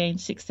probably been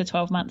 6 to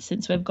 12 months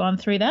since we've gone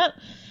through that.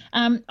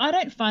 I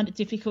don't find it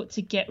difficult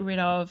to get rid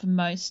of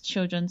most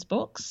children's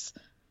books,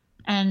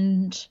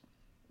 and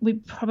we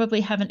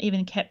probably haven't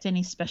even kept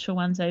any special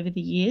ones over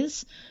the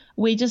years.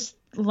 We just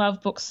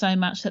love books so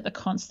much that the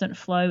constant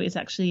flow is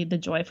actually the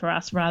joy for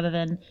us rather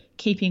than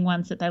keeping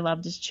ones that they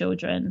loved as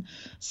children.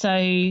 So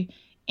then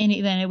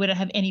we don't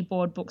have any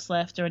board books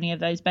left or any of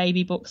those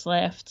baby books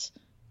left,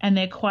 and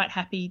they're quite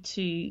happy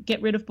to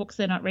get rid of books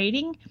they're not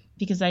reading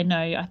because they know,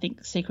 I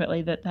think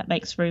secretly, that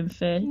makes room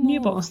for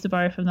new books to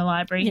borrow from the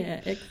library. Yeah,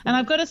 excellent. And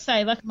I've got to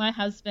say, like, my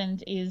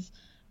husband is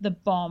the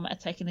bomb at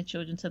taking the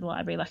children to the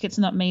library. Like, it's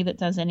not me that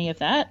does any of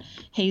that.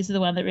 He's the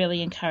one that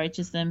really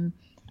encourages them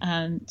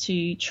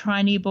to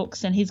try new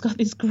books, and he's got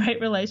this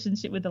great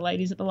relationship with the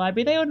ladies at the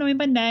library. They all know him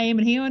by name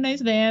and he all knows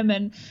them,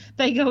 and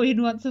they go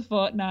in once a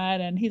fortnight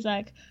and he's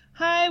like,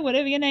 hi,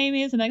 whatever your name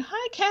is, and they're like,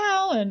 hi,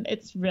 Cal, and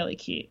it's really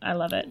cute. I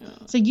love it.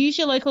 So use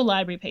your local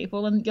library,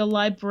 people, and your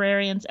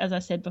librarians, as I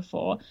said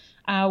before,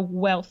 are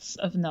wealths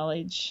of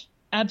knowledge,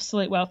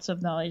 absolute wealths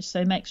of knowledge.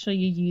 So make sure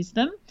you use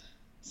them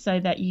so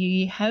that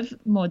you have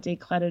more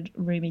decluttered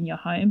room in your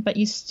home, but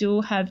you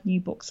still have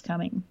new books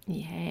coming.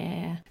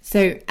 Yeah.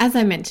 So as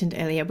I mentioned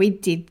earlier,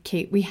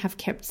 we have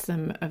kept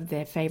some of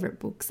their favourite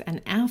books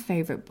and our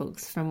favourite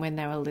books from when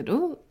they were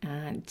little,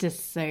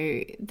 just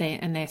so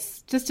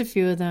there's just a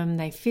few of them.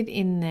 They fit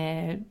in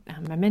their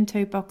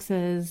memento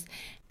boxes,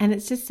 and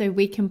it's just so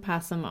we can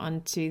pass them on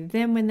to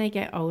them when they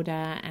get older,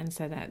 and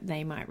so that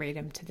they might read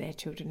them to their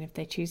children if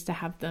they choose to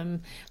have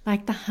them,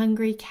 like The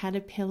Hungry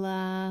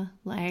Caterpillar.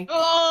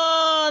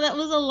 Oh, that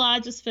was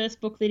Elijah's first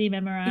book that he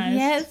memorized.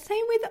 Yeah,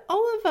 same with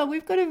Oliver.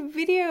 We've got a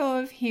video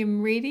of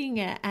him reading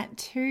it at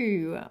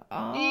 2.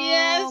 Oh,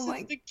 yes,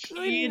 my the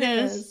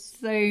goodness.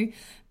 So,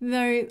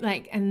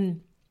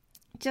 and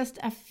just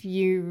a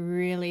few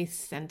really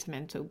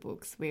sentimental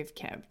books we've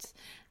kept.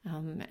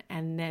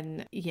 And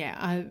then,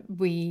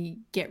 we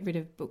get rid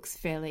of books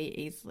fairly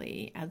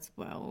easily as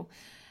well.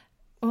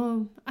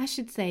 or I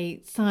should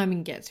say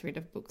Simon gets rid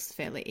of books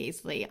fairly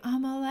easily.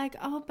 I'm all like,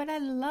 oh, but I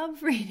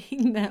love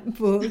reading that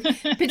book,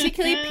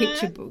 particularly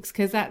picture books,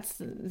 because that's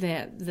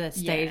the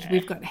stage.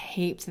 We've got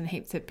heaps and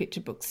heaps of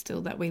picture books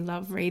still that we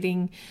love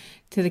reading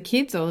to the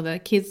kids, or the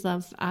kids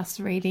love us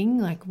reading.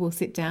 Like we'll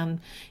sit down,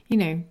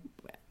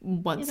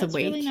 once a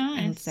week really nice.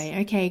 And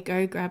say, okay,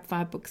 go grab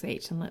 5 books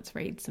each and let's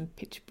read some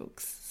picture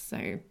books.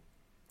 So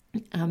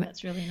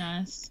that's really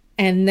nice.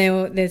 And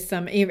there's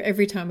some,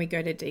 every time we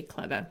go to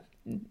declutter,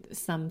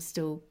 some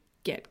still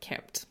get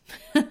kept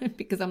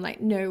because I'm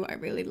like, no, I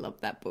really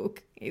love that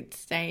book. It's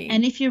staying.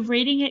 And if you're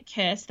reading it,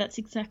 Kirst, that's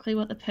exactly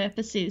what the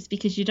purpose is,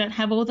 because you don't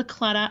have all the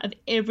clutter of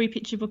every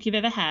picture book you've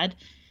ever had.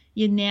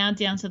 You're now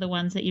down to the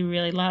ones that you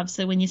really love.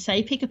 So when you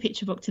say pick a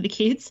picture book to the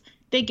kids,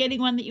 they're getting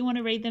one that you want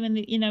to read them and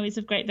that is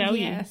of great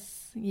value.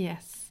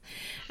 Yes.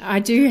 I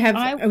do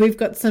have, we've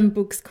got some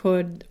books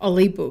called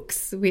Ollie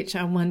books, which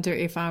I wonder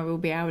if I will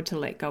be able to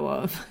let go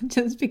of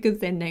just because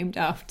they're named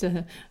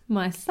after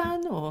my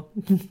son, or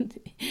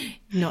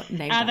not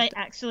named after. Are they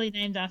actually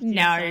named after your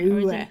No. son, or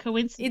is it a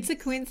coincidence? It's a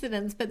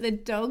coincidence, but the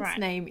dog's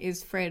name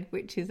is Fred,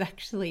 which is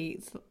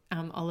actually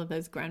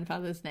Oliver's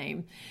grandfather's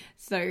name.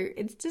 So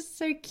it's just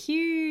so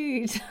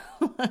cute.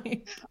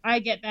 I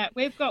get that.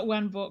 We've got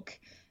one book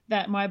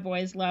that my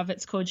boys love.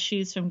 It's called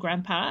Shoes from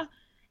Grandpa.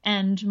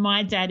 And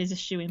my dad is a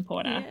shoe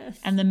importer. Yes.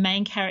 And the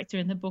main character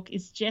in the book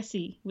is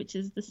Jessie, which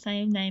is the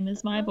same name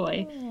as my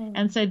boy.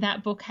 And so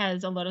that book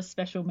has a lot of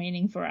special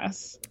meaning for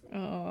us.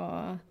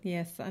 Oh,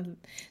 yes.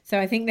 So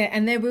I think that,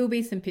 and there will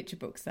be some picture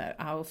books that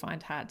I will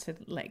find hard to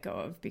let go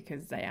of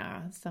because they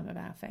are some of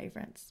our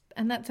favourites.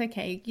 And that's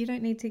okay. You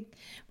don't need to,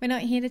 we're not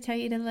here to tell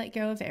you to let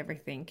go of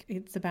everything.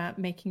 It's about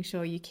making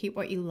sure you keep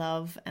what you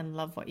love and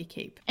love what you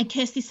keep. And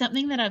Kirsty,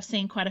 something that I've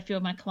seen quite a few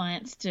of my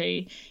clients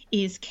do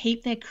is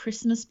keep their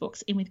Christmas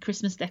books in with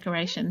Christmas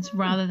decorations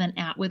rather than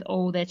out with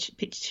all their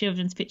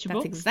children's picture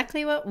books. That's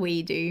exactly what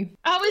we do.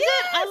 Oh, is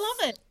it? I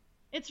love it.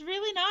 It's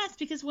really nice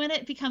because when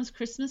it becomes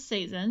Christmas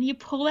season, you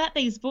pull out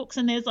these books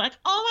and there's like,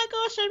 oh my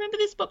gosh, I remember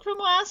this book from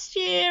last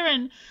year.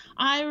 And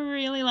I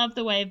really love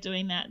the way of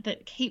doing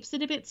that keeps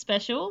it a bit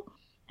special.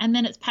 And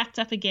then it's packed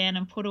up again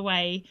and put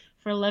away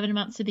for 11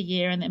 months of the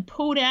year and then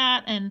pulled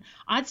out. And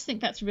I just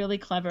think that's really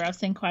clever. I've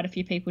seen quite a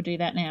few people do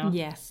that now.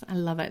 Yes, I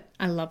love it.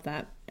 I love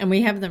that. And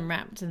we have them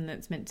wrapped, and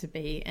it's meant to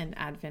be an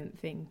Advent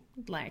thing,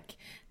 like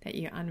that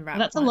you unwrap.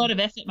 Well, that's a lot of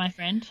effort, my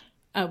friend.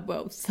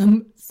 Well,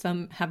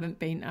 some haven't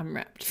been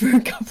unwrapped for a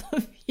couple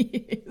of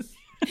years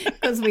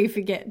because we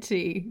forget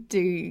to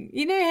do,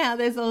 how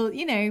there's all,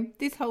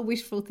 this whole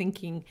wishful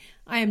thinking.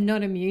 I am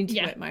not immune to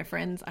it, my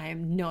friends. I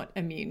am not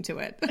immune to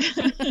it.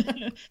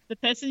 The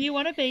person you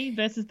want to be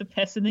versus the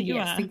person that you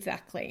are. Yes,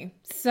 exactly.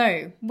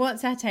 So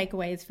what's our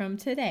takeaways from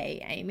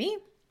today, Amy?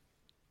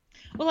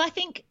 Well, I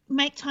think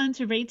make time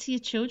to read to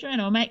your children,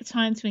 or make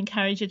time to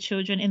encourage your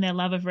children in their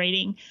love of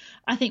reading.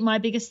 I think my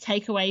biggest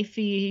takeaway for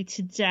you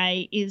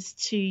today is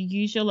to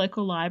use your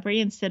local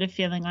library instead of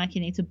feeling like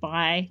you need to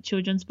buy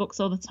children's books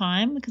all the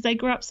time because they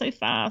grow up so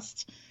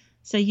fast.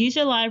 So use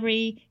your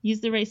library, use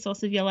the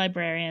resource of your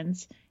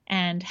librarians,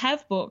 and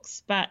have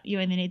books, but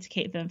you only need to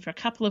keep them for a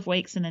couple of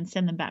weeks and then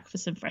send them back for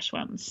some fresh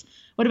ones.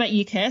 What about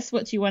you, Kirst?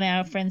 What do you want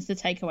our friends to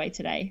take away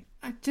today?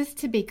 Just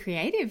to be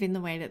creative in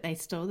the way that they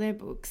store their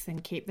books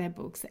and keep their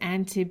books,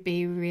 and to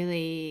be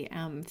really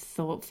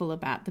thoughtful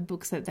about the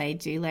books that they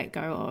do let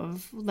go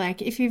of.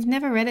 Like, if you've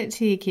never read it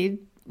to your kid,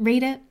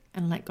 read it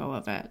and let go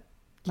of it.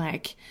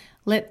 Like,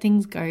 let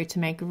things go to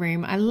make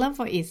room. I love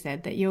what you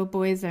said, that your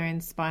boys are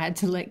inspired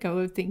to let go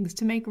of things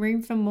to make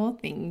room for more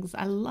things.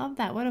 I love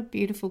that. What a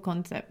beautiful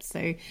concept.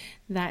 So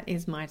that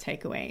is my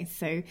takeaway.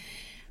 So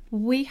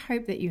we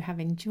hope that you have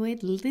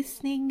enjoyed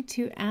listening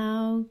to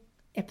our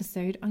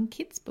episode on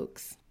kids'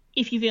 books.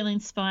 If you feel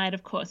inspired,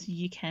 of course,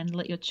 you can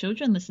let your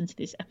children listen to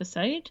this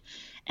episode,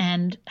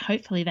 and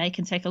hopefully they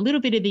can take a little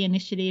bit of the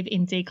initiative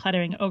in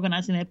decluttering,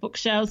 organising their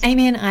bookshelves.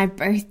 Amy and I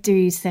both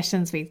do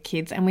sessions with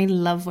kids, and we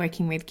love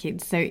working with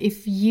kids. So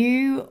if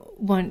you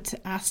want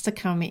us to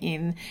come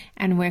in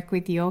and work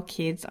with your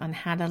kids on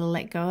how to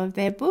let go of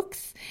their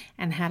books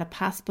and how to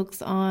pass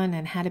books on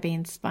and how to be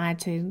inspired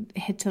to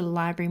head to the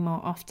library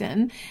more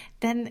often,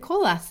 then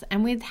call us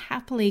and we'd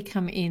happily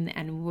come in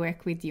and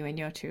work with you and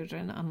your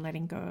children on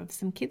letting go of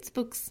some kids'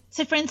 books.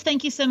 So friends,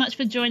 thank you so much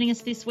for joining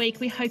us this week.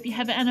 We hope you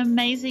have an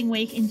amazing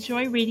week.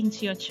 Enjoy reading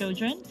to your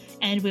children,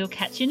 and we'll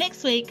catch you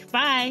next week.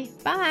 Bye.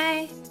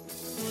 Bye.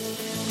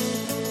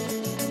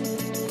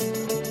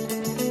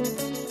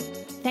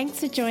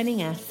 Thanks for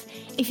joining us.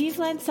 If you've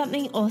learned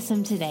something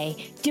awesome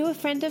today, do a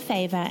friend a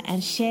favour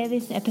and share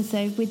this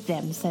episode with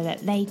them so that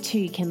they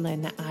too can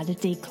learn the art of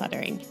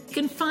decluttering. You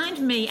can find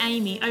me,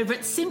 Amy, over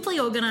at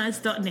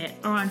simplyorganised.net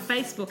or on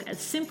Facebook as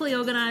Simply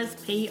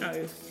Organised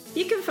PO.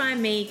 You can find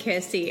me,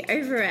 Kirsty,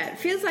 over at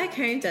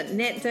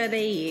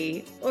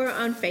feelslikehome.net.au or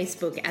on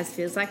Facebook as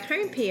Feels Like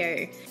Home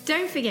PO.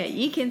 Don't forget,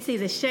 you can see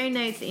the show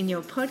notes in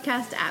your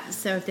podcast app,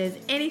 so if there's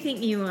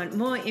anything you want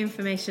more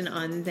information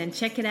on, then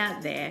check it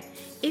out there.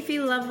 If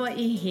you love what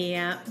you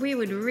hear, we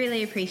would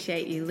really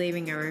appreciate you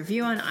leaving a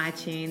review on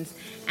iTunes,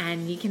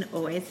 and you can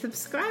always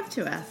subscribe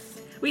to us.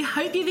 We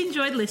hope you've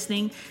enjoyed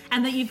listening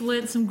and that you've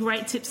learned some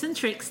great tips and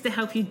tricks to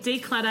help you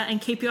declutter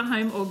and keep your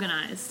home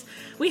organised.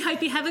 We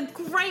hope you have a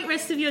great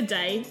rest of your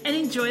day and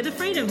enjoy the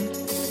freedom.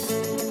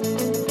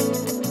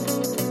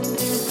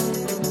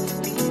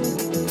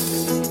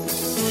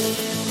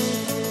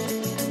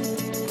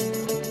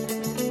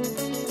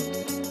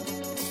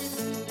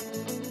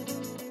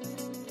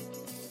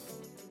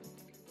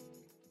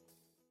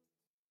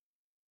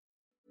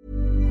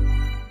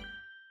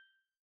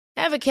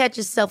 Ever catch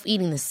yourself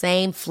eating the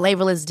same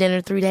flavorless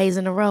dinner 3 days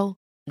in a row?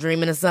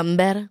 Dreaming of something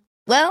better?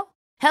 Well,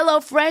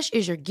 HelloFresh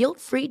is your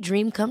guilt-free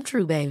dream come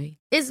true, baby.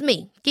 It's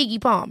me, Keke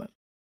Palmer.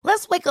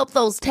 Let's wake up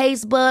those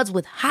taste buds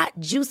with hot,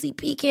 juicy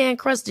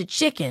pecan-crusted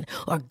chicken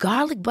or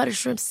garlic butter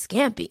shrimp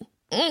scampi.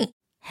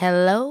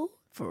 Hello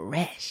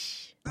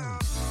Fresh.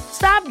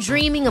 Stop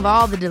dreaming of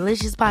all the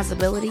delicious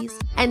possibilities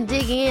and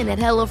dig in at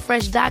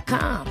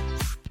HelloFresh.com.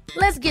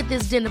 Let's get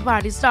this dinner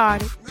party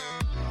started.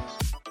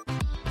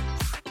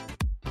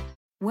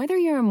 Whether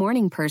you're a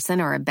morning person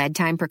or a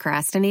bedtime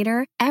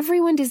procrastinator,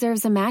 everyone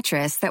deserves a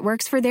mattress that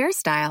works for their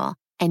style.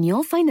 And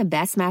you'll find the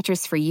best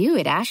mattress for you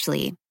at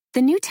Ashley.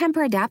 The new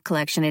Tempur-Adapt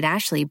collection at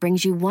Ashley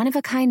brings you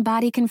one-of-a-kind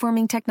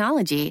body-conforming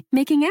technology,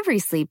 making every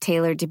sleep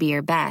tailored to be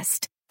your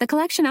best. The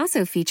collection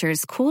also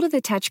features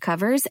cool-to-the-touch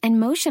covers and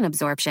motion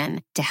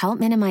absorption to help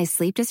minimize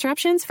sleep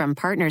disruptions from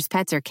partners,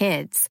 pets, or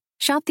kids.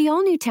 Shop the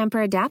all-new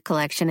Tempur-Adapt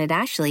collection at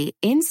Ashley,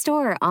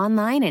 in-store or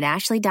online at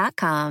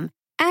ashley.com.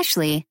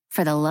 Ashley,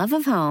 for the love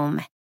of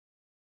home.